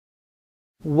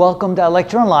Welcome to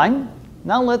Lecture Online.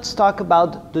 Now let's talk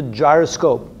about the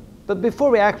gyroscope. But before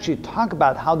we actually talk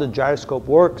about how the gyroscope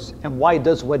works and why it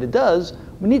does what it does,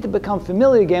 we need to become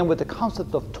familiar again with the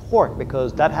concept of torque,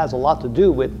 because that has a lot to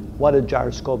do with what a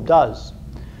gyroscope does.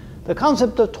 The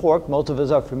concept of torque most of us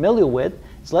are familiar with.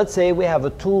 So let's say we have a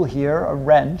tool here, a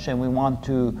wrench, and we want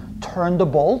to turn the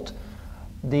bolt.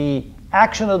 The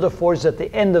action of the force at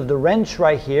the end of the wrench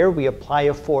right here, we apply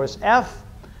a force F.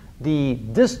 The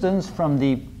distance from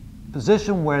the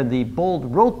position where the bolt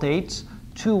rotates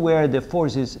to where the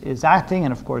force is acting,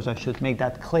 and of course I should make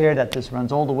that clear that this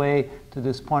runs all the way to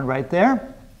this point right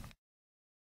there.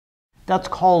 That's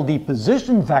called the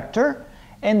position vector.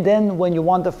 And then when you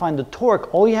want to find the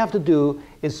torque, all you have to do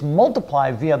is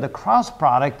multiply via the cross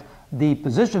product the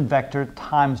position vector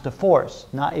times the force.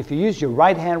 Now if you use your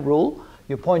right hand rule,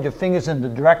 you point your fingers in the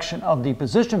direction of the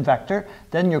position vector,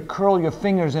 then you curl your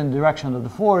fingers in the direction of the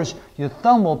force, your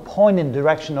thumb will point in the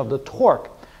direction of the torque.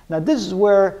 Now this is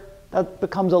where that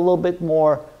becomes a little bit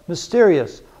more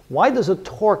mysterious. Why does the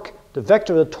torque, the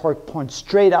vector of the torque, point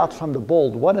straight out from the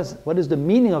bolt? What is the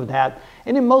meaning of that?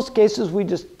 And in most cases we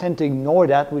just tend to ignore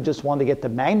that. We just want to get the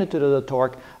magnitude of the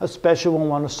torque, especially when we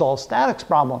want to solve statics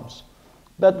problems.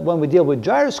 But when we deal with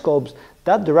gyroscopes,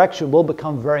 that direction will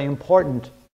become very important.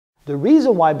 The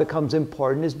reason why it becomes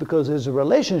important is because there's a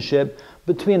relationship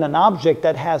between an object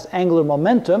that has angular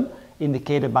momentum,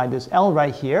 indicated by this L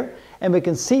right here, and we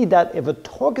can see that if a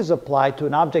torque is applied to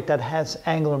an object that has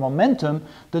angular momentum,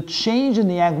 the change in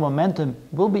the angular momentum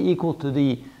will be equal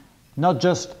to not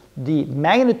just the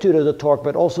magnitude of the torque,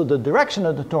 but also the direction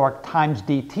of the torque times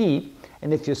dt.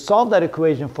 And if you solve that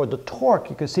equation for the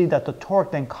torque, you can see that the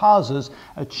torque then causes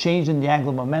a change in the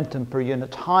angular momentum per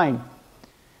unit time.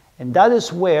 And that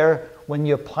is where, when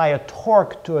you apply a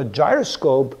torque to a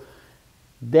gyroscope,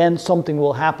 then something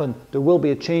will happen. There will be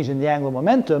a change in the angular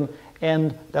momentum,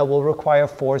 and that will require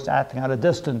force acting at a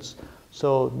distance.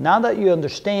 So now that you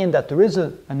understand that there is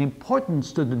an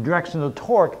importance to the direction of the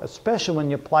torque, especially when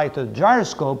you apply it to a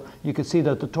gyroscope, you can see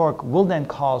that the torque will then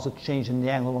cause a change in the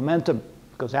angular momentum.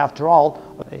 Because after all,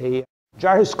 a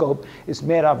gyroscope is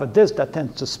made out of a disc that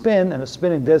tends to spin, and a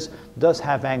spinning disc does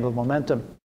have angular momentum.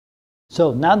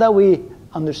 So now that we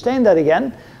understand that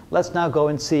again, let's now go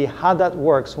and see how that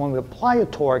works when we apply a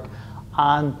torque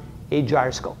on a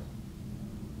gyroscope.